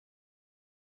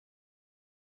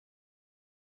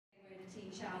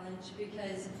Teen Challenge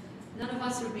because none of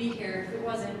us would be here if it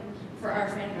wasn't for our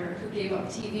founder who gave up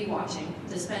TV watching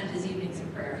to spend his evenings in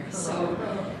prayer. So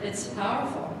it's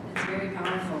powerful. It's very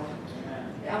powerful.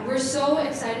 We're so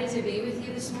excited to be with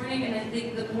you this morning, and I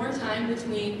think the more time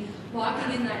between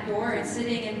walking in that door and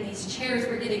sitting in these chairs,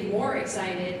 we're getting more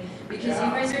excited because you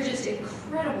guys are just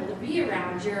incredible to be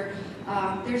around.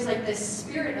 There's like this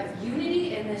spirit of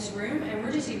unity in this room, and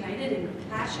we're just united and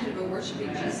passionate about worshiping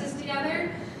Jesus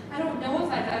together. I don't know if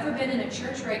I've ever been in a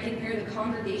church where I can hear the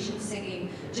congregation singing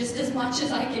just as much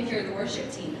as I can hear the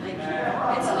worship team. Like,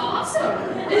 it's awesome.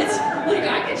 It's like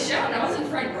I could shout. I was in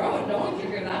front row and no one could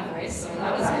hear that voice, so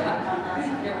that was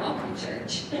good. You're welcome,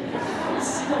 church.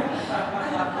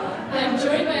 I'm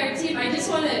joined by our team. I just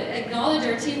want to acknowledge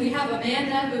our team. We have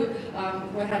Amanda, who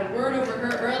had a word over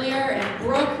her earlier, and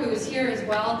Brooke, who is here as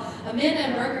well. Amanda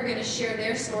and Brooke are going to share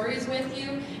their stories with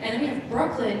you. And then we have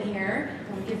Brooklyn here.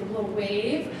 I'll give a little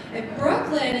wave. And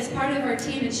Brooklyn is part of our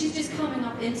team, and she's just coming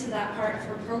up into that part of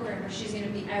her program where she's going to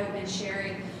be out and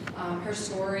sharing her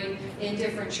story in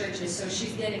different churches. So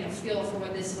she's getting a feel for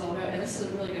what this is all about. And this is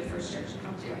a really good first church to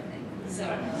come to, I think. So,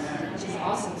 which is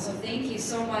awesome. So thank you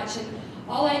so much. And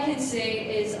all I can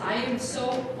say is I am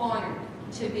so honored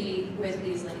to be with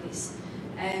these ladies.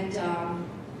 And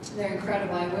they're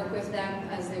incredible. I work with them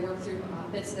as they work through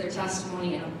bits of their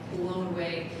testimony, and I'm blown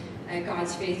away at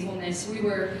God's faithfulness. We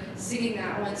were singing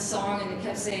that one song, and it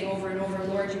kept saying over and over,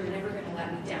 Lord, you were never going to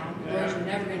let me down. Lord, you were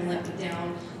never going to let me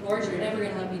down. Lord, you were never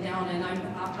going to let me down. And I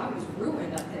was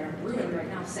ruined up there. I'm ruined right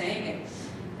now saying it.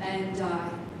 And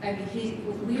I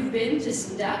mean, we've been to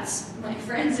some depths, my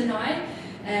friends and I,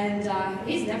 and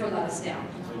he's never let us down.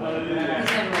 He's never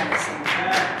let us down.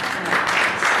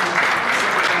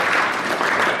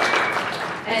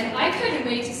 And I couldn't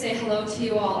wait to say hello to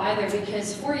you all either,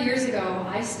 because 4 years ago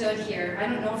I stood here. I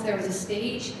don't know if there was a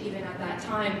stage even at that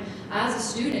time as a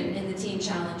student in the Teen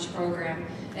Challenge program.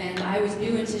 And I was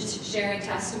new into sharing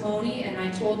testimony, and I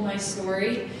told my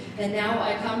story. And now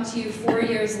I come to you 4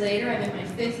 years later. I'm in my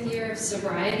 5th year of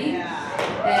sobriety. And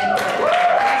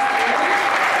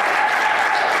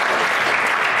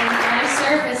I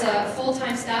serve as a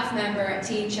full-time staff member at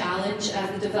Teen Challenge as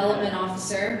the development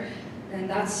officer. And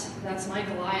that's my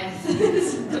Goliath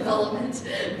development.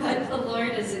 But the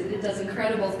Lord does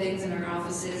incredible things in our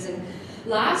offices. And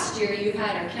last year you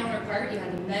had our counterpart, you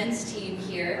had the men's team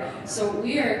here. So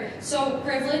we are so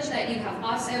privileged that you have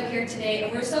us out here today.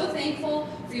 And we're so thankful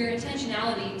for your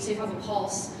intentionality to have a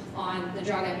pulse on the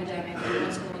drug epidemic and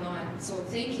what's going on. So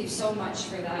thank you so much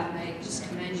for that. And I just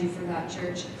commend you for that,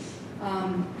 church.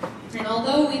 And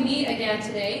although we meet again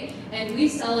today and we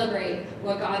celebrate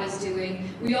what God is doing,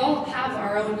 we all have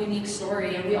our own unique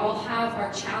story, and we all have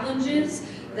our challenges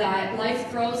that life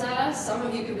throws at us. Some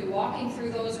of you could be walking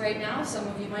through those right now. Some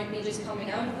of you might be just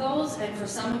coming out of those. And for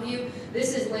some of you,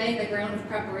 this is laying the ground of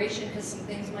preparation because some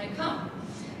things might come.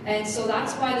 And so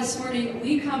that's why this morning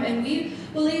we come and we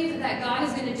believe that God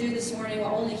is going to do this morning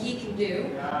what only He can do.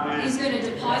 He's going to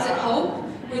deposit hope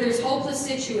where there's hopeless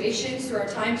situations through our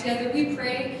time together. We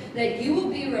pray that you will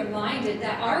be reminded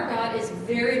that our God is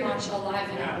very much alive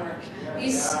and at work.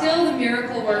 He's still the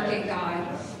miracle-working God.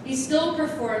 He still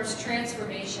performs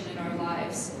transformation in our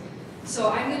lives. So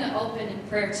I'm going to open in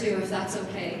prayer too, if that's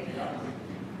okay.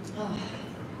 Oh.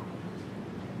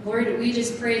 Lord, we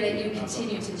just pray that you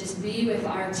continue to just be with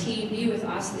our team, be with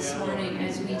us this morning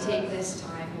as we take this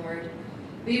time, Lord.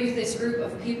 Be with this group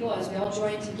of people as we all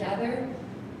join together.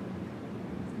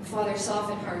 Father,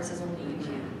 soften hearts as only you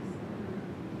can.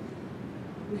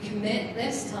 We commit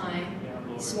this time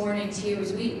this morning to you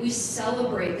as we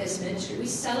celebrate this ministry. We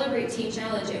celebrate Teen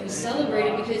Challenge, and we celebrate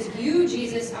it because you,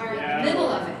 Jesus, are in the middle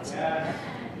of it.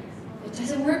 It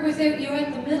doesn't work without you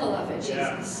in the middle of it,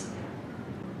 Jesus.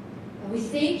 And we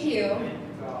thank you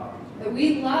that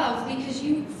we love because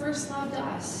you first loved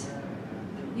us.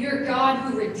 You're a God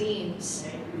who redeems.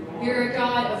 You're a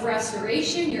God of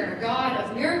restoration. You're a God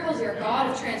of miracles. You're a God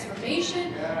of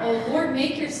transformation. Oh, Lord,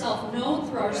 make yourself known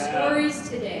through our stories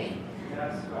today.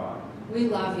 We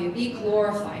love you. Be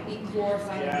glorified. Be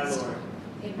glorified in this story.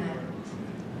 Amen.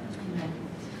 Amen.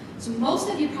 So most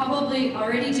of you probably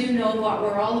already do know what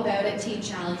we're all about at Teen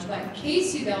Challenge, but in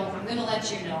case you don't, I'm going to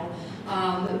let you know.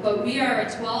 But we are a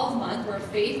 12-month, we're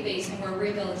faith-based, and we're a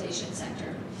rehabilitation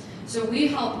center. So we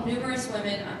help numerous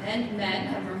women and men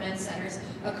at our men's centers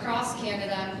across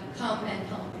Canada come and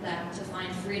help them to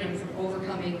find freedom from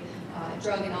overcoming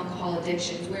drug and alcohol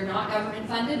addictions. We're not government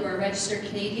funded, we're a registered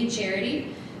Canadian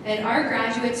charity, and our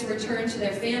graduates return to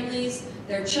their families,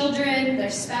 their children,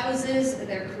 their spouses,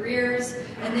 their careers,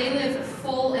 and they live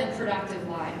full and productive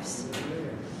lives.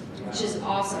 which is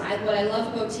awesome. What I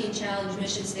love about Teen Challenge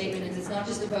mission statement is it's not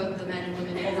just about the men and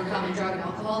women overcoming drug and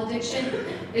alcohol addiction.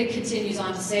 It continues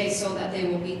on to say so that they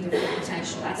will meet their full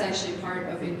potential. That's actually part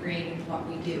of ingrained in what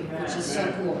we do, which is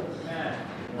so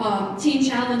cool. Teen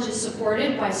Challenge is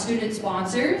supported by student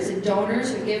sponsors and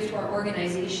donors who give to our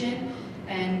organization.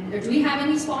 And do we have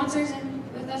any sponsors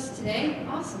with us today?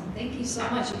 Awesome, thank you so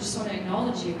much. I just want to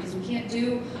acknowledge you because we can't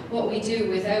do what we do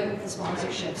without the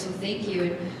sponsorship, so thank you.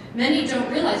 And many don't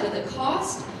realize, but the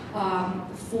cost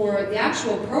for the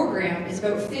actual program is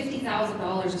about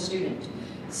 $50,000 a student.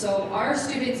 So our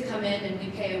students come in and we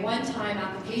pay a one-time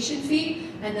application fee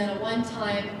and then a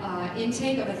one-time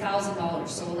intake of $1,000.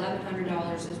 So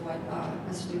 $1,100 is what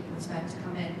a student would spend to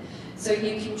come in. So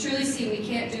you can truly see we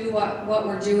can't do what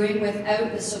we're doing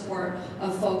without the support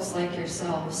of folks like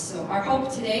yourselves. So our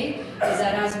hope today is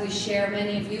that as we share,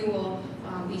 many of you will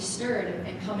be stirred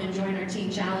and come and join our Teen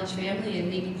Challenge family and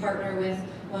maybe partner with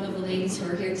one of the ladies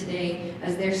who are here today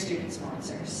as their student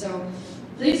sponsors. So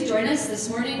please join us this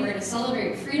morning. We're going to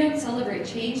celebrate freedom, celebrate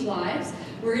change lives.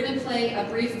 We're going to play a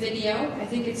brief video. I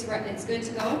think it's good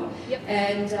to go. Yep.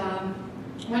 And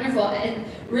wonderful. And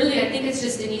really, I think it's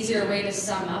just an easier way to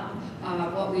sum up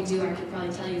what we do. I could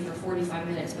probably tell you for 45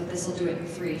 minutes, but this will do it in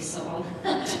 3. So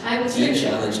I will. Teen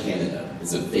Challenge Canada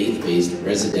is a faith-based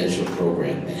residential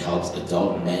program that helps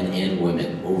adult men and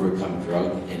women overcome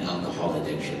drug and alcohol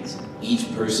addictions.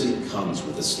 Each person comes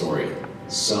with a story.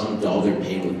 Some dull their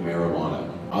pain with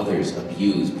marijuana, others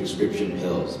abuse prescription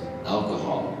pills,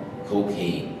 alcohol,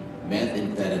 cocaine,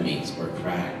 methamphetamines, or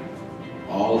crack.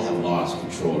 All have lost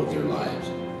control of their lives.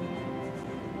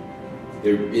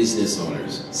 They're business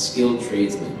owners, skilled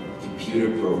tradesmen,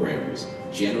 computer programmers,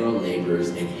 general laborers,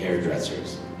 and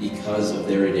hairdressers. Because of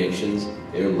their addictions,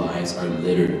 their lives are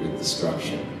littered with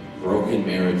destruction. Broken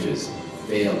marriages,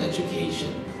 failed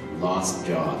education, lost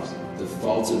jobs,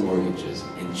 defaulted mortgages,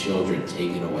 and children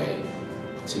taken away.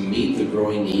 To meet the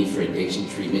growing need for addiction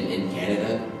treatment in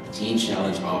Canada, Teen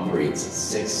Challenge operates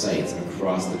 6 sites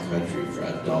across the country for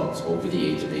adults over the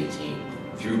age of 18.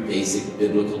 Through basic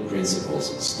biblical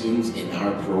principles, students in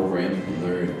our program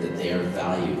learn that they are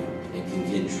valued and can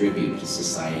contribute to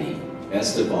society.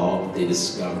 Best of all, they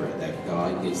discover that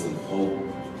God gives them hope,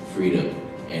 freedom,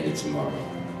 and a tomorrow.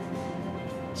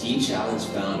 Teen Challenge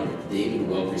founder David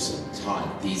Wilkerson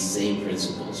taught these same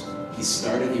principles. He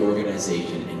started the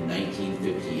organization in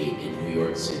 1958 in New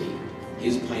York City.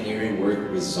 His pioneering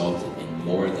work resulted in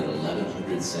more than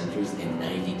 1,100 centers in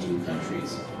 92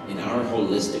 countries. In our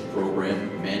holistic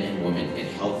program, men and women get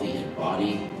healthy in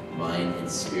body, mind, and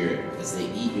spirit as they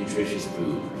eat nutritious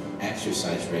food,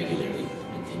 exercise regularly,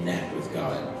 and connect with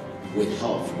God. With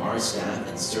help from our staff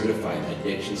and certified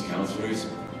addictions counselors,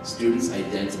 students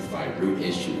identify root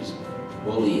issues: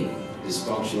 bullying,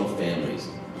 dysfunctional families,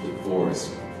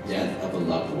 divorce, death of a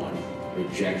loved one,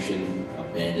 rejection,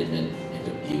 abandonment, and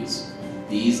abuse.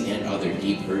 These and other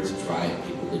deep hurts drive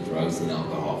people to drugs and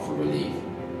alcohol for relief.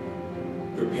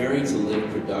 Preparing to live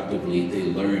productively, they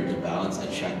learn to balance a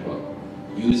checkbook,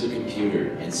 use a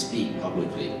computer, and speak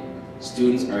publicly.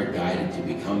 Students are guided to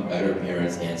become better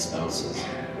parents and spouses.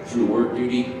 Through work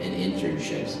duty and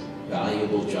internships,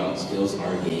 valuable job skills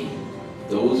are gained.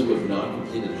 Those who have not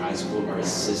completed high school are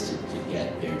assisted to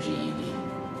get their GED.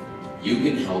 You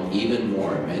can help even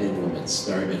more men and women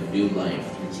start a new life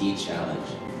through Teen Challenge.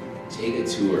 Take a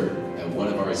tour at one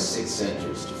of our 6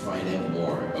 centers to find out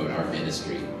more about our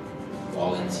ministry.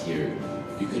 Volunteer.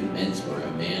 You can mentor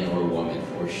a man or woman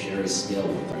or share a skill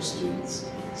with our students.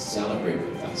 Celebrate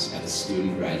with us at a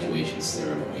student graduation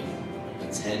ceremony.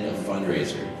 Attend a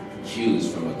fundraiser.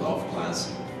 Choose from a golf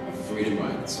classic, a Freedom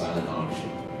Ride silent auction,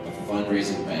 a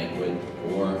fundraising banquet,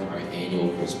 or our annual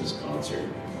Christmas concert.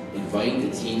 Invite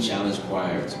the Teen Challenge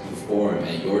Choir to perform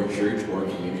at your church or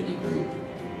community group.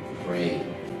 Pray.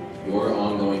 Your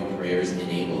ongoing prayers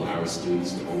enable our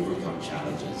students to overcome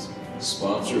challenges.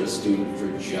 Sponsor a student for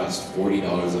just $40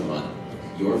 a month.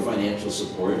 Your financial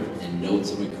support and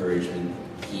notes of encouragement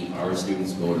keep our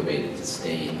students motivated to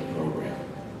stay in the program.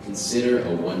 Consider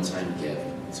a one-time gift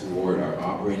toward our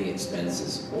operating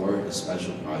expenses or a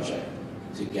special project.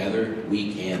 Together,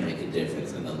 we can make a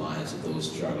difference in the lives of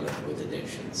those struggling with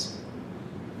addictions.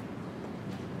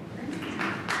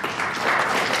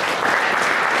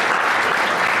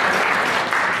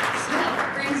 So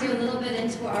that brings you a little bit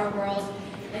into our world.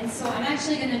 And so I'm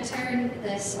actually going to turn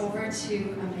this over to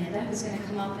Amanda, who's going to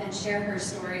come up and share her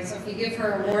story. So if you give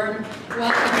her a warm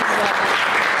welcome as well.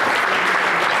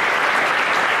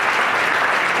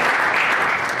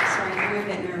 Sorry, I'm a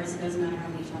bit nervous. It doesn't matter how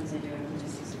many times I do it. I'm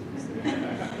just okay.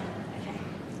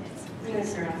 I'm going to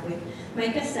start off with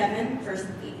Micah 7, verse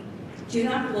 8. Do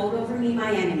not gloat over me,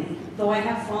 my enemy. Though I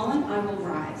have fallen, I will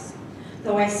rise.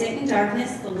 Though I sit in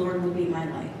darkness, the Lord will be my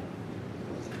light.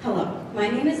 Hello, my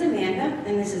name is Amanda,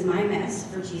 and this is my mess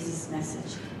for Jesus'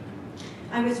 message.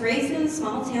 I was raised in a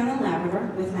small town in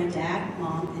Labrador with my dad,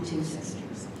 mom, and 2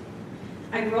 sisters.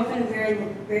 I grew up in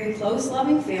a very close,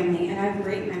 loving family, and I have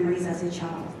great memories as a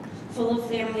child, full of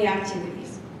family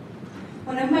activities.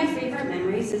 One of my favorite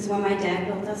memories is when my dad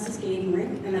built us a skating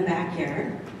rink in the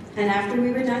backyard, and after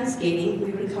we were done skating,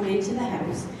 we would come into the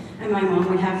house, and my mom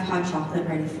would have hot chocolate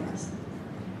ready for us.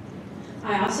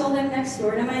 I also lived next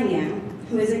door to my Nan,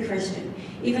 who is a Christian.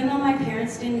 Even though my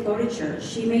parents didn't go to church,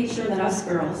 she made sure that us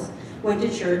girls went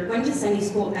to Sunday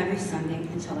school every Sunday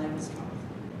until I was 12.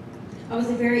 I was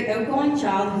a very outgoing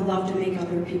child who loved to make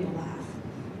other people laugh,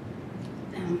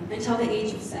 until the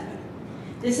age of 7.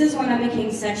 This is when I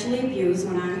became sexually abused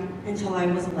until I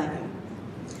was 11.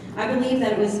 I believe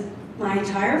that it was my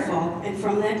entire fault, and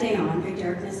from that day on, a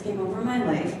darkness came over my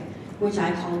life, which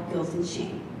I called guilt and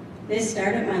shame. This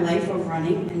started my life of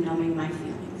running and numbing my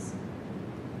feelings.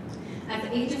 At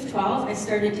the age of 12, I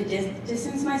started to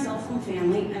distance myself from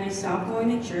family, and I stopped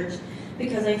going to church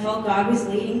because I felt God was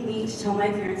leading me to tell my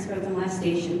parents about the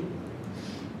molestation,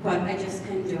 but I just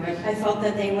couldn't do it. I felt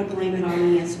that they would blame it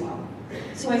on me as well.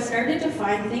 So I started to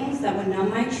find things that would numb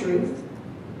my truth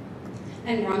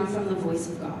and run from the voice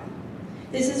of God.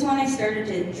 This is when I started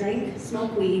to drink,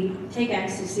 smoke weed, take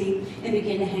ecstasy, and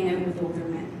begin to hang out with older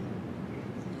men.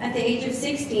 At the age of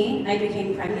 16, I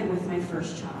became pregnant with my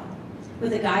first child,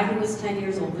 with a guy who was 10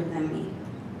 years older than me.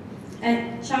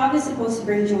 A child is supposed to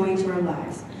bring joy into our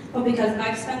lives, but because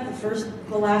I've spent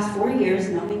the last 4 years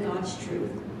knowing God's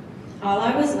truth, all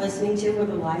I was listening to were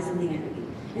the lies of the enemy.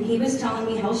 And he was telling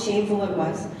me how shameful it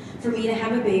was for me to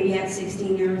have a baby at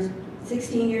 16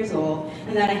 years old,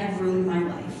 and that I have ruined my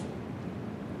life.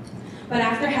 But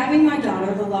after having my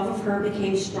daughter, the love of her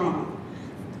became stronger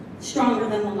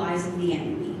than the lies of the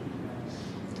enemy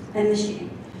and the shame.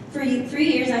 For 3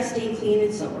 years I stayed clean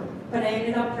and sober, but I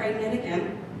ended up pregnant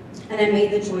again, and I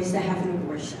made the choice to have an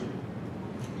abortion.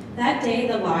 That day,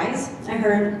 the lies I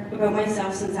heard about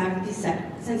myself since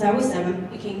I was 7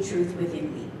 became truth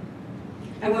within me.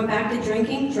 I went back to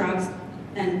drinking, drugs,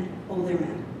 and older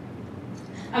men.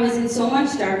 I was in so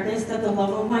much darkness that the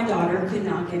love of my daughter could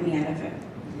not get me out of it.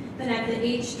 Then at the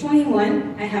age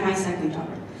 21, I had my second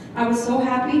daughter. I was so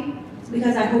happy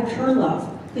because I hoped her love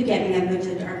could get me out of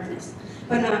the darkness.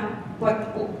 But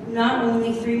not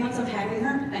only 3 months of having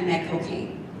her, I met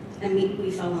cocaine, and we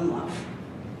fell in love.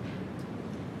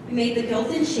 It made the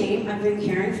guilt and shame I've been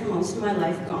carrying for most of my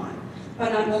life gone.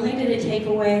 But not only did it take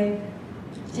away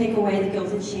the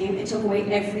guilt and shame, it took away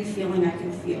every feeling I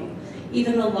could feel,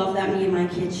 even the love that me and my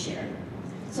kids shared.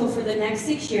 So for the next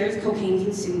 6 years, cocaine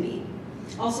consumed me.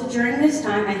 Also during this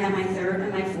time, I had my 3rd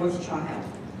and my 4th child.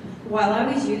 While I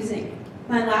was using,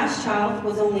 my last child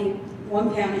was only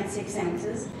 1 pound and 6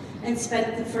 ounces and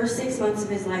spent the first 6 months of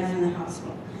his life in the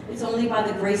hospital. It's only by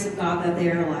the grace of God that they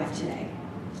are alive today.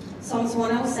 Psalms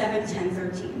 107,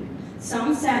 10-13.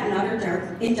 Some sat in utter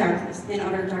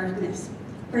darkness,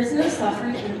 prison of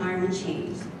suffering and iron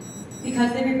chains,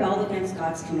 because they rebelled against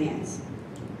God's commands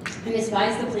and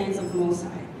despised the plans of the Most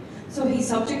High. So he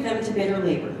subjected them to bitter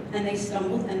labor, and they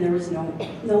stumbled, and there was no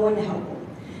one to help them.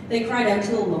 They cried out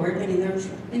to the Lord, and in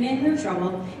their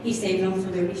trouble, he saved them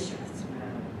for their distress.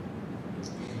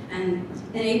 And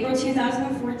in April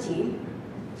 2014,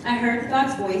 I heard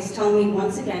God's voice telling me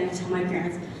once again to tell my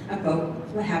parents about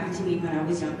what happened to me when I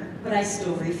was younger, but I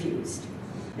still refused.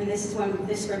 And this is when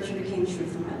this scripture became true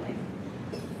for my life.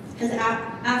 Because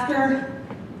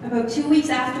about 2 weeks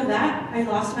after that, I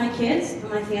lost my kids, and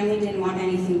my family didn't want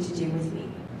anything to do with me.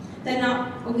 Then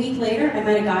a week later, I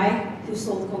met a guy who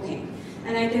sold cocaine.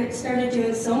 And I started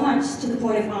doing so much to the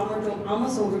point of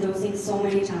almost overdosing so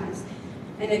many times.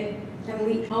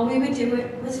 All we would do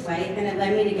was fight, and it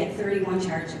led me to get 31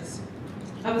 charges.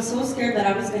 I was so scared that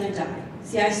I was going to die.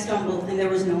 See, I stumbled, and there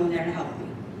was no one there to help me.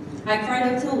 I cried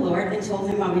out to the Lord and told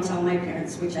him I would tell my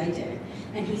parents, which I did,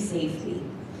 and he saved me.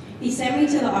 He sent me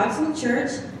to the Oxford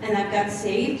Church, and I got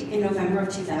saved in November of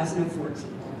 2014.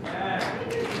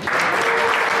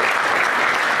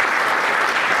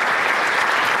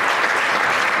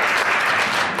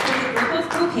 The grip of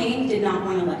cocaine did not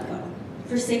want to let go.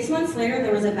 For 6 months later,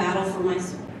 there was a battle for my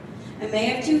soul. In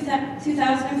May of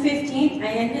 2015,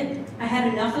 I had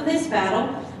enough of this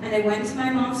battle, and I went to my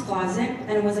mom's closet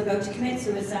and was about to commit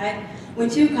suicide when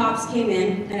 2 cops came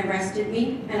in and arrested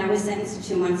me, and I was sentenced to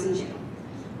 2 months in jail.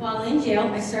 While in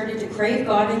jail, I started to crave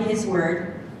God and His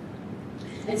Word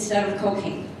instead of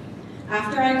cocaine.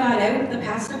 After I got out, the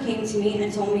pastor came to me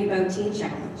and told me about Teen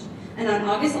Challenge, And on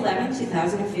August 11,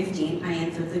 2015, I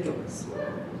entered the doors.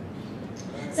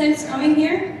 Since coming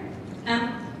here,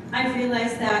 I've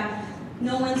realized that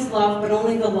no one's love, but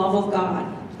only the love of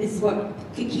God is what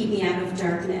could keep me out of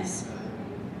darkness.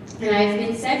 And I've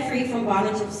been set free from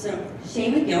bondage of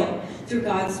shame and guilt through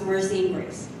God's mercy and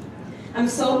grace. I'm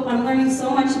learning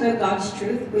so much about God's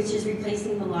truth, which is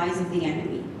replacing the lies of the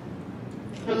enemy.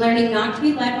 I'm learning not to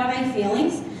be led by my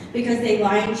feelings because they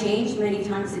lie and change many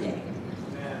times a day.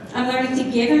 I'm learning to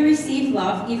give and receive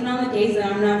love, even on the days that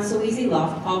I'm not so easy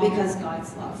loved, all because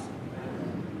God's love.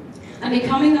 I'm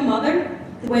becoming a mother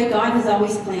the way God has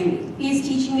always planned me. He is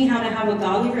teaching me how to have a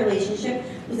godly relationship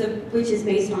which is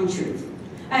based on truth.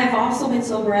 I have also been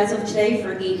sober as of today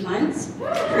for 8 months.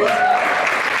 Praise God.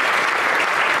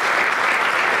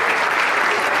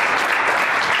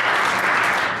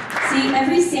 See,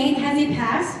 every saint has a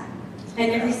past,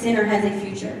 and every sinner has a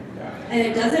future. And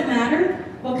it doesn't matter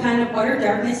what kind of utter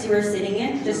darkness you are sitting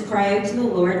in, just cry out to the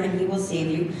Lord and He will save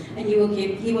you, and He will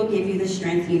give you the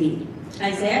strength you need.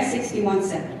 Isaiah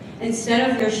 61:7. Instead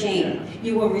of your shame,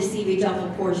 you will receive a double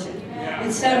portion.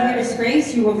 Instead of your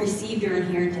disgrace, you will receive your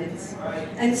inheritance.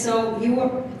 And so you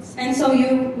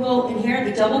will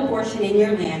inherit a double portion in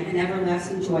your land, and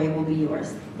everlasting joy will be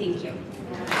yours. Thank you.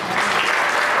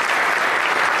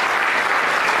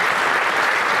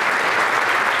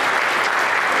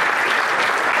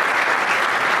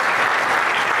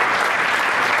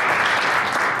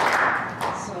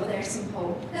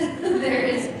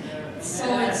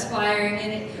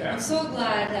 I'm so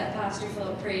glad that Pastor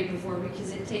Philip prayed before,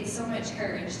 because it takes so much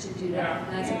courage to do that.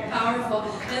 And that's powerful.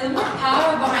 And the more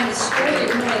power behind the story,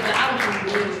 the more that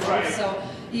will be. Right. So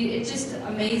it's just an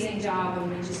amazing job,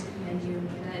 and we just commend you.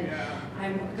 And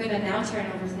I'm going to now turn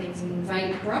over things and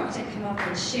invite Brooke to come up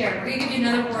and share. We're going to give you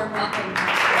another warm welcome.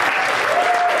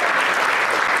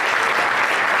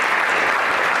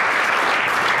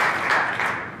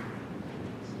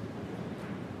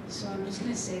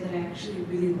 Say that I actually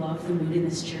really love the mood in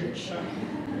this church. I'm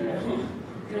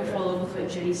going to follow up with what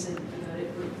Jenny said about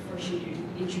it before she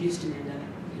introduced Amanda.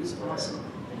 It was awesome.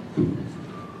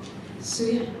 So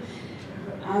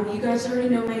yeah, you guys already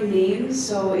know my name,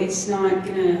 so it's not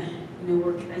going to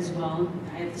work as well.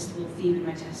 I have this little theme in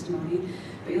my testimony,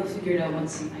 but you'll figure it out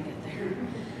once I get there.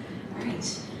 All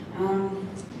right.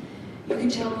 You can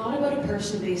tell a lot about a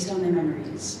person based on their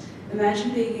memories.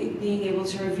 Imagine being able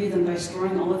to review them by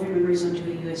storing all of your memories onto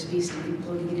a USB stick and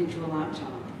plugging it into a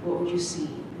laptop. What would you see?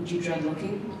 Would you dread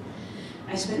looking?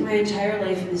 I spent my entire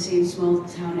life in the same small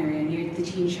town area near the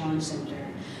Teen Challenge Center.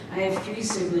 I have 3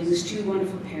 siblings, 2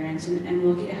 wonderful parents, and I'm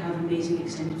lucky to have amazing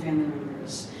extended family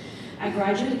members. I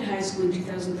graduated high school in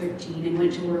 2013 and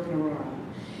went to work in Aurora.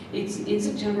 In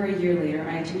September, a year later,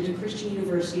 I attended a Christian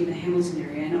university in the Hamilton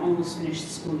area and almost finished the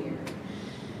school year.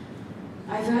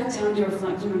 I've had time to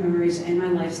reflect on my memories and my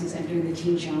life since entering the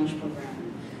Teen Challenge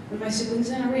program. When my siblings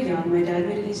and I were young, my dad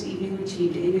made it his evening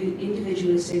routine to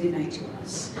individually say goodnight to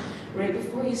us. Right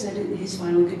before he said his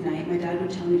final goodnight, my dad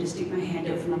would tell me to stick my hand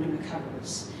out from under my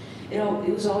covers. It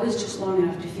was always just long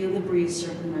enough to feel the breeze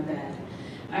circling my bed.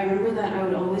 I remember that I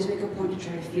would always make a point to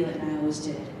try to feel it, and I always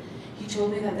did. He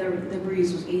told me that the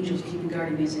breeze was angels keeping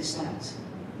guard of me as I slept.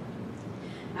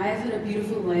 I have had a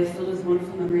beautiful life filled with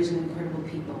wonderful memories and incredible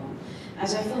people.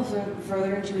 As I fell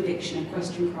further into addiction, a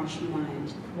question crossed my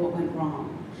mind: what went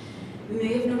wrong? You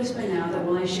may have noticed by now that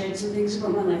while I shared some things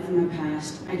about my life in my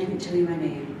past, I didn't tell you my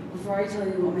name. Before I tell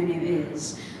you what my name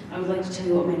is, I would like to tell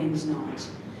you what my name is not.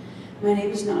 My name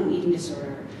is not an eating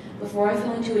disorder. Before I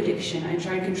fell into addiction, I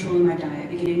tried controlling my diet,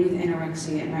 beginning with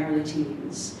anorexia in my early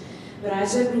teens. But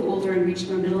as I grew older and reached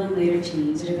my middle and later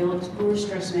teens, I developed poor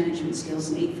stress management skills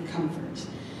and ate for comfort.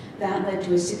 That led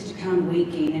to a 60-pound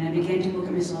weight gain, and I began to look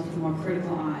at myself with a more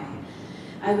critical eye.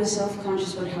 I was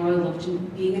self-conscious about how I looked,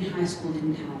 and being in high school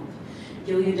didn't help.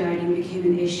 Yo-yo dieting became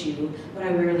an issue, but I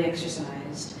rarely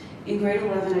exercised. In grade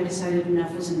 11, I decided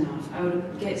enough was enough. I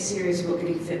would get serious about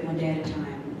getting fit one day at a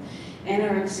time.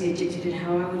 Anorexia dictated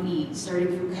how I would eat,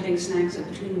 starting from cutting snacks up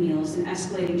between meals, then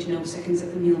escalating to no seconds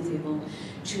at the meal table,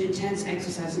 to intense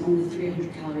exercise and only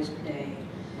 300 calories per day.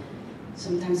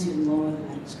 Sometimes even lower than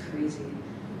that. It was crazy.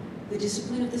 The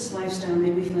discipline of this lifestyle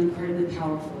made me feel incredibly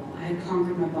powerful. I had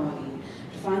conquered my body.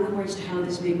 To find the words to how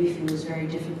this made me feel was very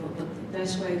difficult, but the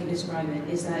best way I can describe it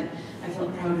is that I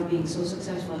felt proud of being so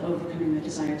successful at overcoming my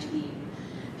desire to eat.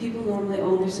 People normally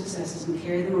own their successes and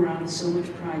carry them around with so much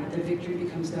pride that their victory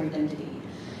becomes their identity.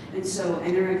 And so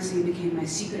anorexia became my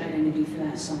secret identity for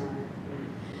that summer.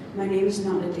 My name is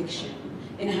not addiction.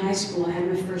 In high school, I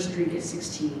had my first drink at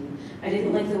 16. I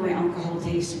didn't like the way alcohol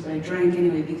tasted, but I drank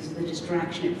anyway because of the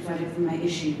distraction it provided from my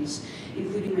issues,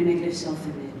 including my negative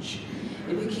self-image.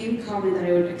 It became common that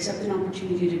I would accept an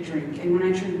opportunity to drink, and when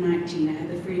I turned 19, I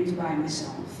had the freedom to buy it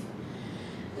myself.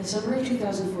 The summer of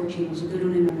 2014 was a good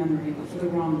one in my memory, but for the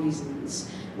wrong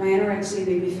reasons. My anorexia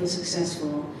made me feel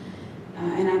successful,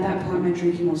 and at that point my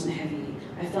drinking wasn't heavy.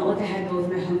 I felt like I had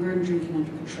both my hunger and drinking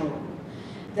under control.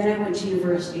 Then I went to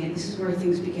university, and this is where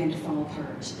things began to fall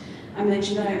apart. I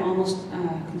mentioned that I almost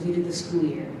completed the school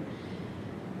year.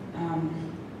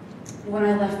 When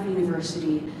I left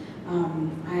university,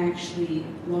 I actually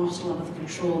lost a lot of the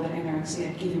control that anorexia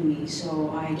had given me,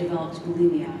 so I developed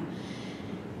bulimia.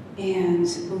 And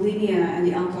bulimia and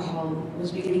the alcohol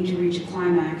was beginning to reach a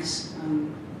climax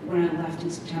when I left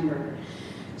in September.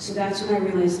 So that's when I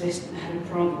realized that I had a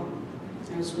problem.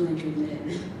 I was willing to admit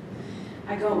it.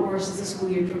 I got worse as the school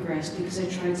year progressed because I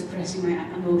tried suppressing my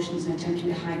emotions and attempting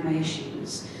to hide my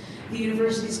issues. The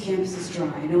university's campus is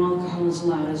dry, no alcohol is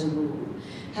allowed as a rule.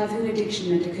 Having an addiction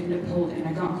meant I couldn't uphold it, and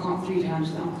I got caught 3 times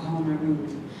with alcohol in my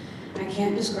room. I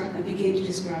began to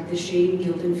describe the shame,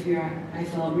 guilt, and fear I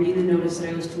felt reading the notice that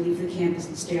I was to leave the campus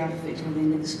and stay off of it till the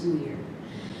end of the school year.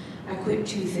 I quit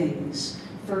 2 things.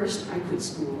 First, I quit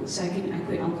school. Second, I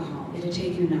quit alcohol. It had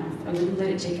taken enough. I wouldn't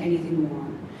let it take anything more.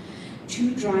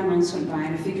 2 dry months went by,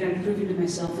 and I figured I'd proven to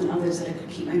myself and others that I could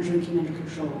keep my drinking under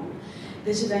control.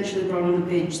 This eventually brought on a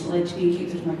binge that led to being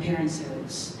kicked out of my parents'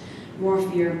 house. More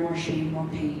fear, more shame, more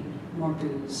pain, more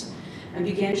booze. I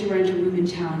began to rent a room in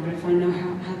town, but I found no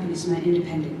happiness in my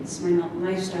independence. My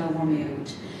lifestyle wore me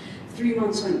out. 3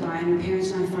 months went by, and my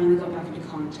parents and I finally got back into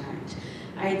contact.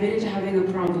 I admitted to having a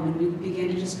problem, and we began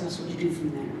to discuss what to do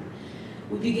from there.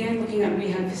 We began looking at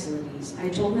rehab facilities. I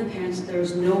told my parents that there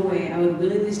was no way I would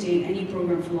willingly stay in any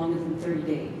program for longer than 30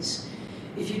 days.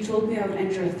 If you told me I would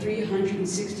enter a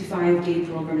 365-day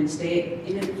program and stay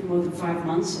in it for more than 5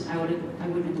 months, I wouldn't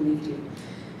have believed you.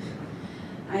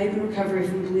 I have been recovering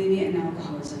from bulimia and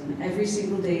alcoholism. Every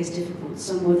single day is difficult,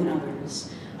 some more than others.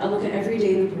 I look at every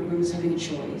day in the program as having a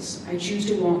choice. I choose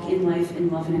to walk in life in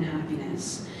love and in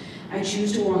happiness. I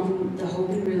choose to walk in the hope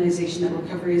and realization that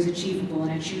recovery is achievable,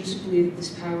 and I choose to believe that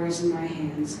this power is in my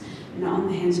hands, and not in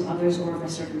the hands of others or of my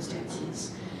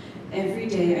circumstances. Every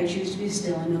day I choose to be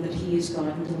still and know that He is God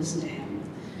and to listen to Him.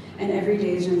 And every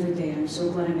day is another day, and I'm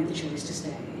so glad I made the choice to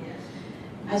stay.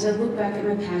 As I look back at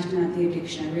my past and at the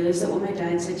addiction, I realized that what my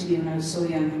dad said to me when I was so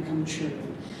young had come true.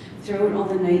 Throughout all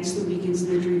the nights, the weekends,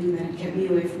 and the drinking that had kept me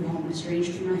away from home and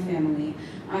estranged from my family,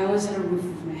 I always had a roof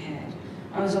over my head.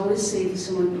 I was always safe with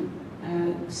someone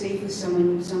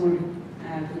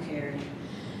who cared.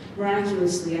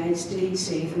 Miraculously, I had stayed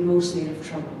safe and mostly out of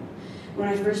trouble. When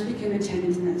I first became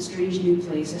attendant in that strange new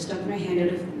place, I stuck my hand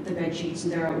out of the bed sheets,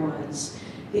 and there it was,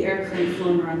 the air current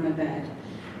flowing around my bed.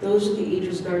 Those were the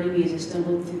angels guarding me as I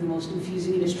stumbled through the most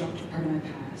confusing and destructive part of my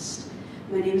past.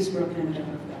 My name is Brooke, and I'm a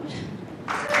daughter of God.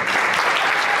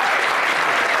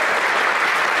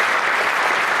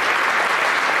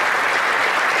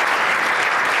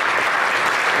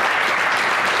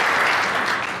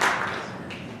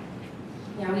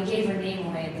 Yeah, we gave her name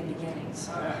away at the beginning,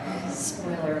 so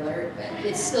spoiler alert, but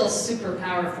it's still super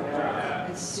powerful.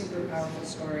 It's a super powerful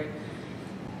story.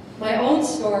 My own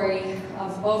story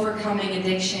of overcoming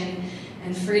addiction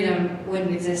and freedom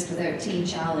wouldn't exist without Teen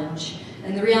Challenge.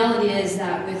 And the reality is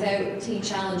that without Teen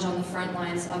Challenge on the front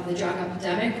lines of the drug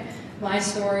epidemic, my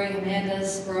story,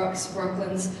 Amanda's, Brooke's,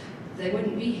 Brooklyn's, they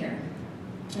wouldn't be here.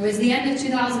 It was the end of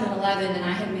 2011, and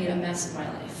I had made a mess of my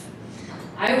life.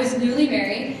 I was newly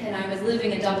married, and I was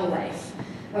living a double life.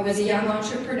 I was a young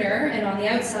entrepreneur, and on the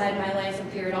outside, my life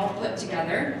appeared all put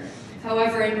together.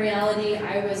 However, in reality,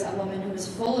 I was a woman who was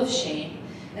full of shame,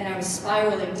 and I was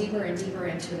spiraling deeper and deeper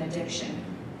into an addiction.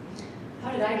 How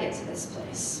did I get to this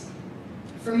place?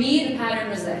 For me, the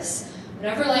pattern was this.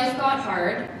 Whenever life got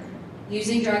hard,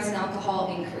 using drugs and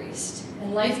alcohol increased.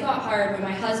 And life got hard when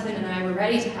my husband and I were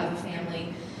ready to have a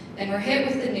family, and were hit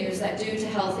with the news that due to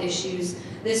health issues,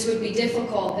 this would be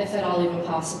difficult, if at all even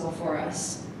possible, for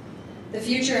us. The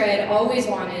future I had always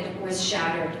wanted was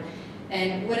shattered.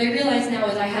 And what I realize now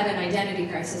is I had an identity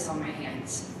crisis on my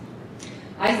hands.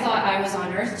 I thought I was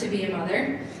on earth to be a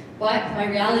mother, but my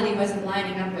reality wasn't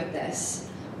lining up with this.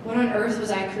 What on earth was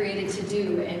I created to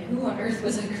do, and who on earth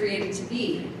was I created to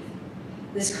be?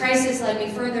 This crisis led me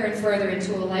further and further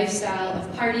into a lifestyle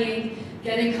of partying,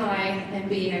 getting high, and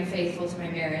being unfaithful to my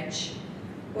marriage.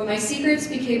 When my secrets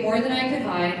became more than I could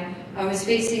hide, I was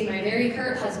facing my very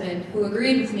hurt husband, who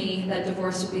agreed with me that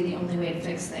divorce would be the only way to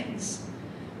fix things.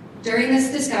 During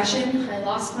this discussion, I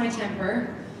lost my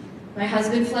temper. My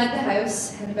husband fled the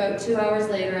house, and about 2 hours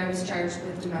later, I was charged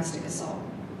with domestic assault.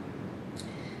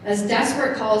 As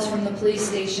desperate calls from the police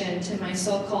station to my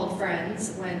so-called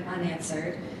friends went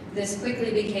unanswered, this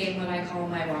quickly became what I call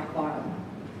my rock bottom.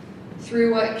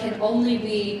 Through what can only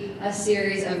be a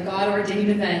series of God-ordained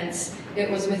events, it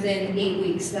was within 8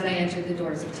 weeks that I entered the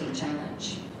doors of Teen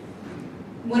Challenge.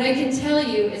 What I can tell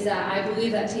you is that I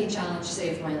believe that Teen Challenge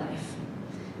saved my life.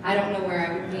 I don't know where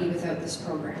I would be without this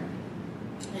program.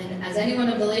 And as any one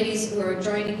of the ladies who are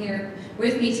joining here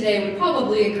with me today would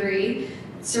probably agree,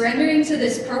 surrendering to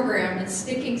this program and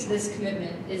sticking to this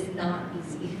commitment is not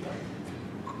easy.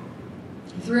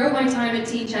 Throughout my time at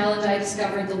Teen Challenge, I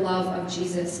discovered the love of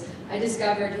Jesus. I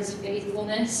discovered his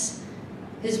faithfulness,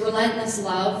 his relentless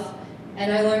love,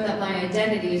 and I learned that my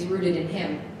identity is rooted in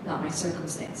him, not my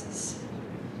circumstances.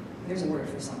 There's a word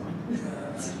for someone.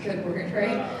 It's a good word,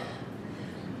 right?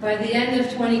 By the end of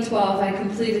 2012, I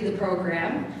completed the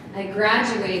program, I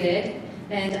graduated,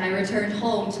 and I returned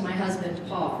home to my husband,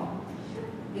 Paul.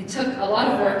 It took a lot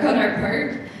of work on our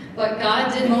part, but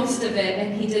God did most of it,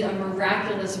 and he did a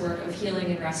miraculous work of healing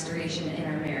and restoration in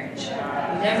our marriage.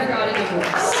 We never got a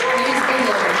divorce. Praise the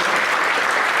Lord.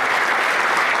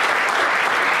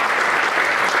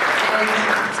 And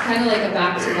it's kind of like a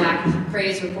back-to-back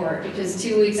praise report, because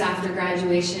 2 weeks after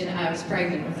graduation, I was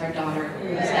pregnant with our daughter, who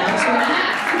is now 2.5.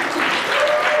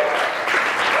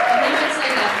 And then it's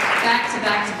like a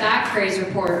back-to-back-to-back praise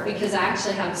report, because I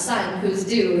actually have a son who's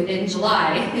due in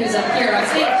July, who's up here on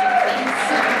stage with me.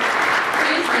 So,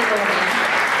 praise the Lord.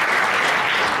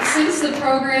 Since the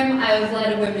program, I've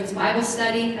led a women's Bible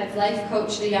study, I've life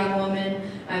coached a young woman,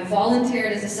 I've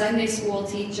volunteered as a Sunday school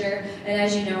teacher, and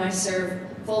as you know, I serve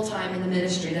full-time in the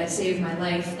ministry that saved my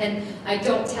life. And I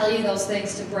don't tell you those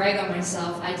things to brag on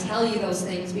myself. I tell you those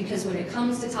things because when it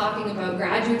comes to talking about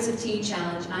graduates of Teen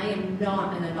Challenge, I am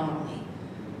not an anomaly.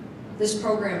 This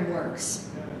program works.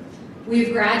 We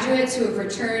have graduates who have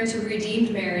returned to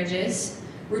redeemed marriages,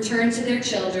 returned to their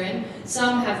children.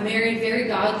 Some have married very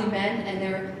godly men and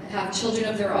they have children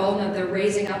of their own that they're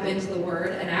raising up into the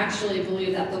Word, and actually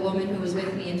believe that the woman who was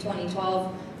with me in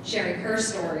 2012 sharing her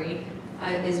story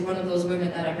is one of those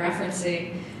women that I'm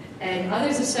referencing. And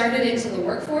others have started into the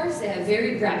workforce. They have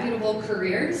very reputable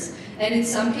careers. And in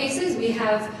some cases, we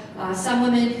have some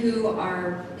women who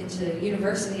are into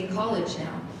university and college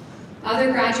now.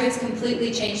 Other graduates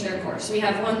completely changed their course. We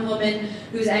have one woman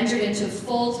who's entered into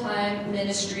full-time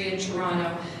ministry in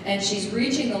Toronto, and she's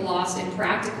reaching the lost in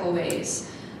practical ways.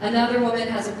 Another woman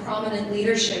has a prominent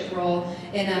leadership role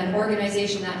in an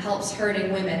organization that helps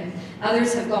hurting women.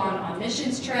 Others have gone on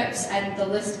missions trips, and the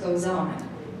list goes on.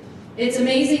 It's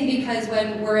amazing because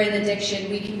when we're in addiction,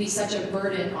 we can be such a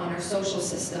burden on our social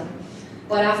system.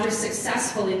 But after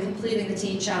successfully completing the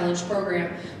Teen Challenge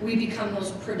program, we become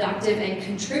those productive and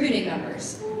contributing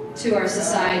members to our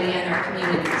society and our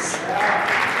communities. So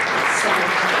that's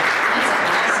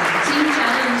awesome. Teen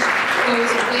Challenge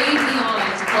goes way beyond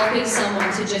helping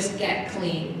someone to just get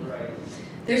clean.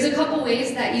 There's a couple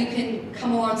ways that you can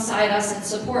come alongside us and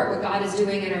support what God is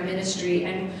doing in our ministry,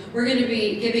 and we're going to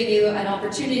be giving you an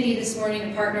opportunity this morning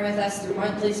to partner with us through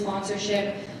monthly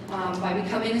sponsorship by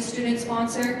becoming a student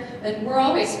sponsor. And we're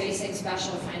always facing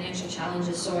special financial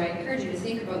challenges, so I encourage you to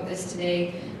think about this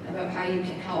today, about how you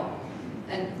can help.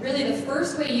 And really the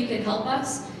first way you can help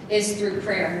us is through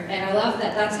prayer. And I love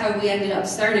that that's how we ended up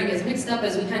starting. As mixed up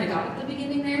as we kind of got at the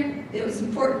beginning there, it was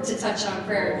important to touch on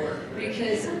prayer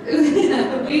because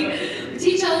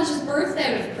Teen Challenge is birthed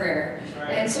out of prayer.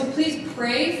 And so please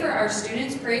pray for our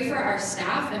students, pray for our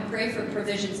staff, and pray for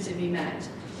provisions to be met.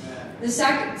 The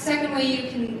second way you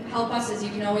can help us is you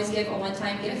can always give a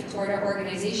one-time gift toward our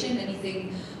organization.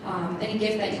 Anything, any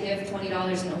gift that you give,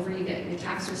 $20 and over, you get a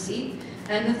tax receipt.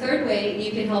 And the third way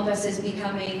you can help us is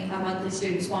becoming a monthly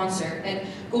student sponsor. And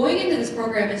going into this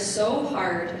program is so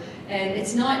hard, and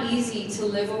it's not easy to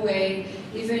live away,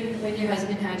 even when your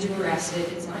husband had you arrested.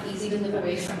 It's not easy to live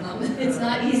away from them. It's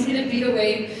not easy to be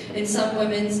away in some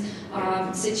women's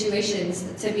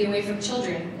situations, to be away from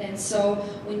children. And so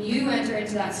when you enter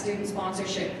into that student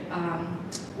sponsorship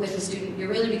with a student, you're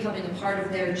really becoming a part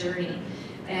of their journey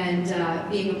and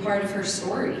being a part of her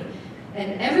story.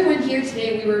 And everyone here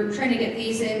today, we were trying to get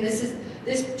these in.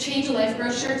 This Change a Life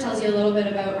brochure tells you a little bit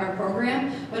about our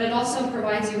program, but it also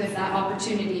provides you with that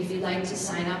opportunity if you'd like to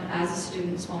sign up as a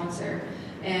student sponsor.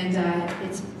 And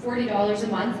it's $40 a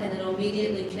month, and it'll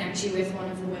immediately connect you with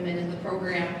one of the women in the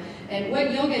program. And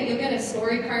what you'll get a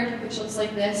story card, which looks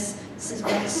like this. This is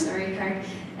Brooke's story card.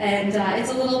 And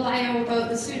it's a little bio about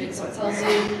the student, so it tells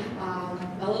you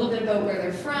a little bit about where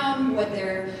they're from, what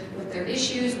their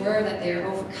issues were that they're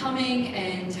overcoming,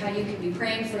 and how you can be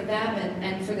praying for them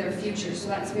and for their future. So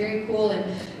that's very cool. And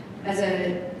as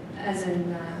a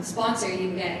sponsor,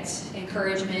 you get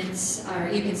encouragements, or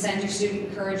you can send your student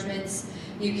encouragements.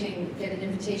 You can get an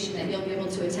invitation that you'll be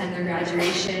able to attend their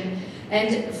graduation.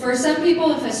 And for some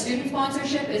people, if a student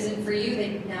sponsorship isn't for you,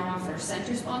 they now offer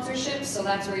center sponsorships. So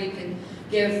that's where you can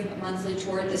give monthly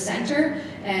toward the center,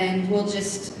 and we'll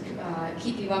just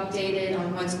keep you updated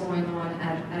on what's going on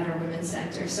at our Women's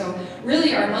Center. So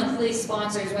really our monthly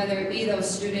sponsors, whether it be those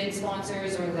student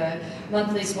sponsors or the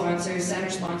monthly sponsors, center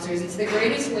sponsors, it's the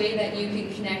greatest way that you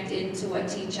can connect into what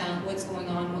Teen Challenge, what's going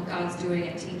on, what God's doing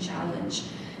at Teen Challenge.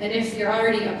 And if you're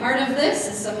already a part of this,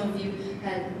 as some of you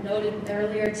had noted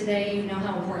earlier today, you know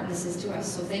how important this is to us.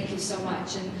 So thank you so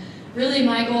much. And really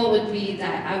my goal would be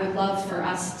that I would love for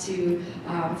us to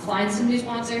find some new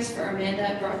sponsors for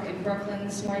Amanda Brooke in Brooklyn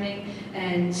this morning.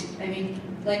 And I mean,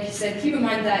 like you said, keep in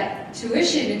mind that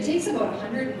tuition, it takes about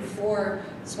 104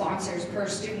 sponsors per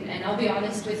student. And I'll be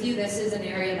honest with you, this is an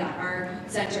area that our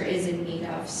center is in need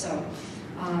of. So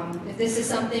if this is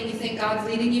something you think God's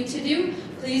leading you to do,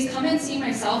 please come and see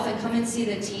myself and come and see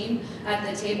the team at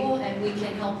the table, and we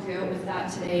can help you out with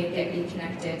that today and get you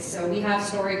connected. So we have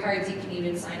story cards you can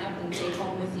even sign up and take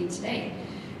home with you today.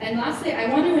 And lastly, I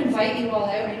want to invite you all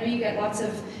out. I know you get lots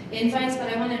of invites, but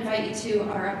I want to invite you to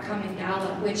our upcoming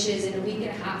gala, which is in a week and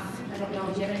a half. I don't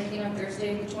know, do you have anything on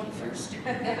Thursday the 21st?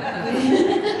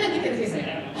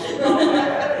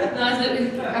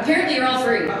 Apparently you're all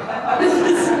free.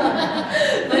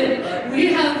 But we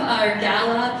have our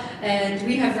gala, and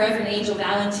we have Reverend Angel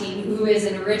Valentine, who is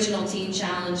an original Teen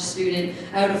Challenge student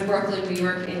out of Brooklyn, New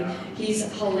York, and he's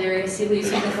hilarious. He leaves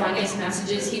me the funniest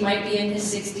messages. He might be in his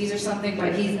 60s or something,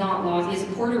 but he's not lost. He's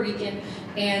a Puerto Rican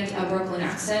and a Brooklyn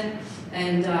accent.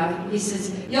 And he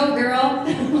says, "Yo, girl."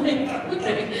 I'm like,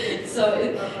 okay.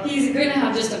 So he's going to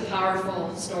have just a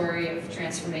powerful story of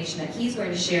transformation that he's going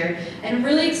to share. And I'm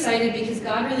really excited because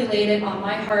God really laid it on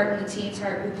my heart and the team's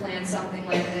heart who planned something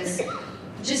like this,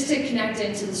 just to connect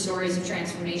into the stories of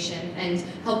transformation and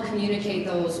help communicate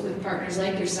those with partners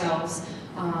like yourselves.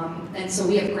 And so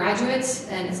we have graduates,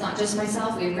 and it's not just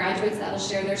myself, we have graduates that will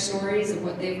share their stories of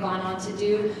what they've gone on to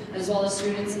do, as well as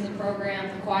students in the program.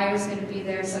 The choir is going to be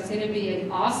there, so it's going to be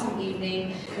an awesome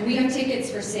evening. And we have tickets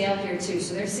for sale here too,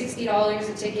 so they're $60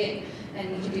 a ticket,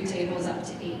 and you can do tables up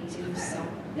to 8 too. So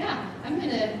yeah, I'm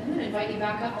gonna invite you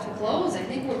back up to close. I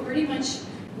think we're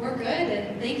good,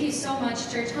 and thank you so much,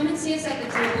 church. Come and see us at the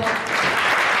table.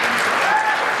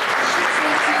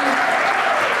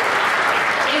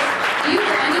 If you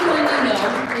or anyone you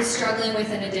know is struggling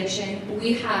with an addiction,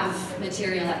 we have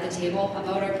material at the table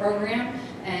about our program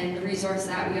and the resource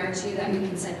that we are too that we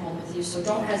can send home with you. So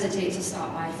don't hesitate to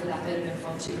stop by for that bit of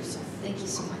info too. So thank you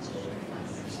so much.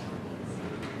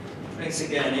 Thanks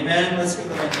again. Amen. Let's give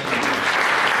them a hand.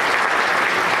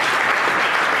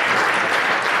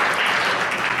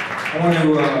 I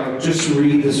want to just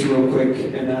read this real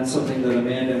quick, and that's something that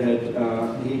Amanda had,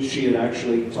 she had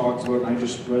actually talked about, and I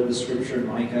just read the scripture in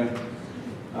Micah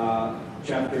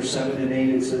chapter 7 and 8.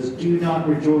 It says, "Do not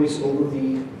rejoice over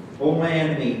me, O my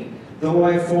enemy. Though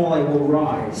I fall, I will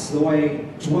rise. Though I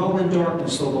dwell in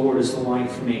darkness, the Lord is the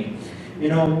light for me." You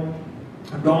know,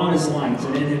 God is light,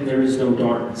 and in Him there is no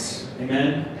darkness.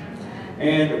 Amen?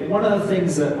 And one of the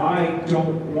things that I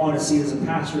don't want to see as a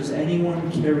pastor is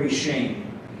anyone carry shame.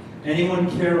 Anyone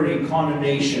carry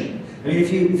condemnation. I mean,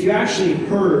 if you actually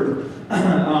heard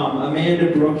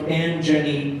Amanda Brooke and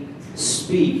Jenny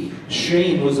speak,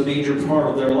 shame was a major part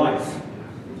of their life,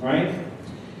 right?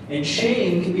 And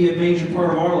shame can be a major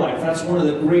part of our life. That's one of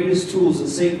the greatest tools that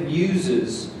Satan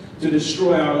uses to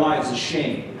destroy our lives is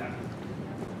shame,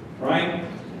 right?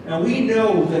 Now we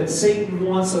know that Satan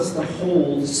wants us to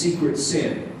hold secret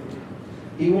sin.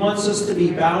 He wants us to be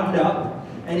bound up,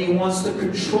 and he wants to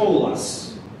control us.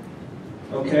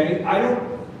 Okay?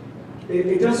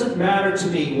 It doesn't matter to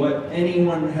me what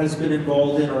anyone has been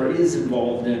involved in or is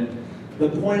involved in. The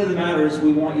point of the matter is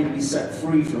we want you to be set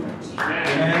free from it.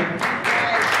 Amen?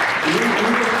 We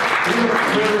are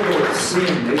terrible at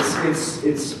sin.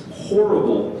 It's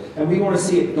horrible, and we want to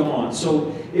see it gone.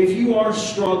 So if you are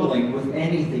struggling with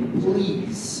anything,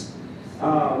 please.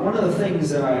 One of the things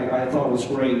that I thought was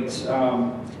great,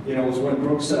 was when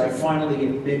Brooke said, "I finally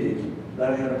admitted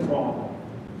that I had a problem."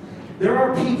 There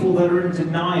are people that are in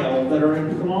denial, that are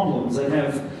in problems, that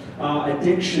have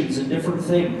addictions and different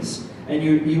things. And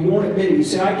you won't admit it. You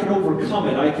say, "I can overcome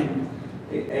it. I can,"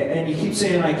 and you keep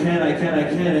saying, I can,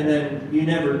 and then you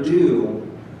never do.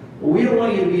 Well, we don't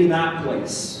want you to be in that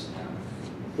place.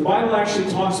 The Bible actually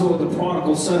talks about the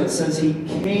prodigal son. It says he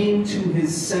came to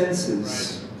his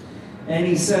senses, and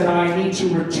he said, "I need to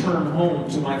return home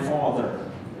to my father."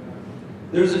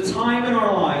 There's a time in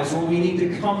our lives where we need to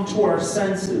come to our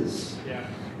senses. Yeah.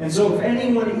 And so if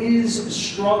anyone is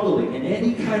struggling in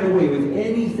any kind of way with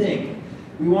anything,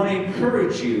 we want to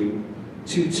encourage you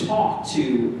to talk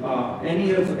to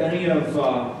any of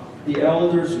the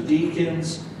elders or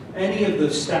deacons, any of the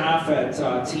staff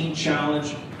at Teen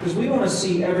Challenge, because we want to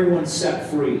see everyone set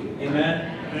free.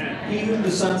 Amen? He whom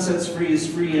the Son sets free is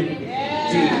free indeed.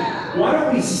 Why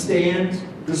don't we stand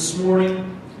this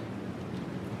morning?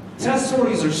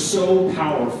 Testimonies are so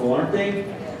powerful, aren't they?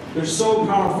 They're so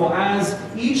powerful. As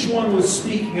each one was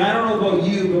speaking, I don't know about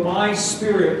you, but my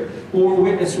spirit bore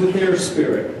witness with their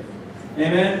spirit.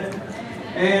 Amen?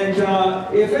 And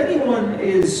if anyone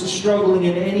is struggling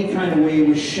in any kind of way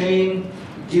with shame,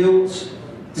 guilt,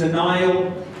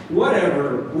 denial,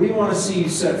 whatever, we want to see you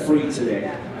set free today.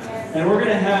 And we're going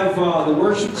to have the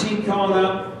worship team come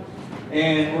up,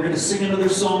 and we're going to sing another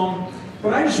song.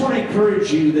 But I just want to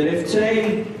encourage you that if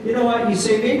today, you know what, you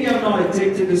say, maybe I'm not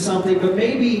addicted to something, but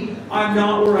maybe I'm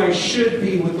not where I should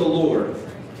be with the Lord.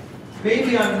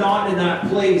 Maybe I'm not in that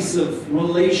place of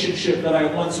relationship that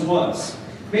I once was.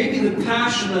 Maybe the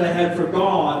passion that I had for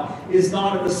God is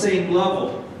not at the same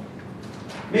level.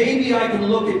 Maybe I can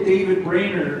look at David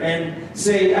Brainerd and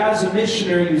say, as a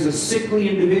missionary, he was a sickly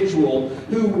individual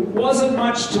who wasn't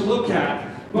much to look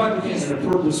at, but he had a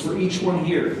purpose for each one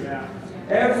here. Yeah.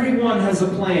 Everyone has a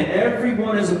plan.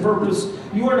 Everyone has a purpose.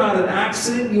 You are not an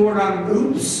accident. You are not an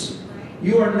oops.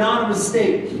 You are not a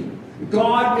mistake.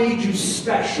 God made you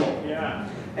special. Yeah.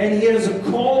 And He has a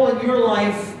call in your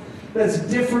life that's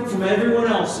different from everyone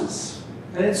else's.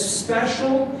 And it's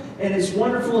special, and it's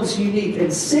wonderful, and it's unique.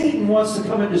 And Satan wants to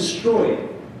come and destroy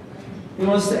it. He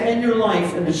wants to end your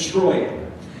life and destroy it.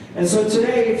 And so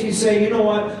today, if you say, you know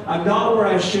what, I'm not where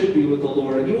I should be with the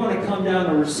Lord, and you want to come down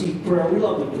and receive prayer, we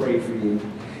love to pray for you.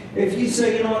 If you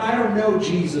say, you know what, I don't know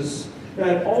Jesus,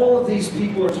 that all of these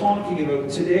people are talking about,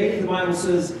 today, the Bible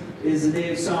says, is the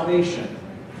day of salvation.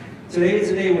 Today is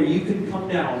the day where you can come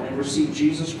down and receive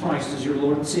Jesus Christ as your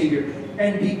Lord and Savior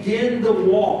and begin the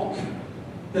walk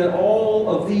that all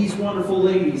of these wonderful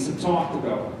ladies have talked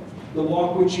about. The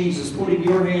walk with Jesus, putting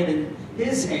your hand in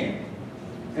His hand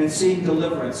and seeing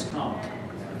deliverance come.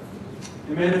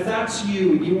 Amen. If that's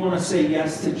you and you want to say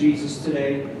yes to Jesus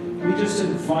today, we just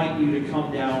invite you to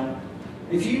come down.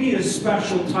 If you need a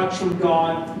special touch from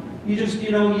God, you need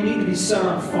to be set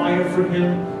on fire for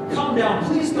Him, come down.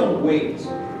 Please don't wait.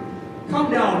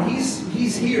 Come down.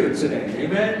 He's here today.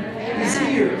 Amen? He's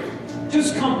here.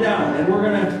 Just come down, and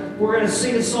we're gonna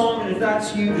sing a song, and if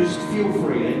that's you, just feel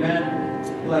free.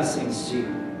 Amen? Blessings to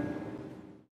you.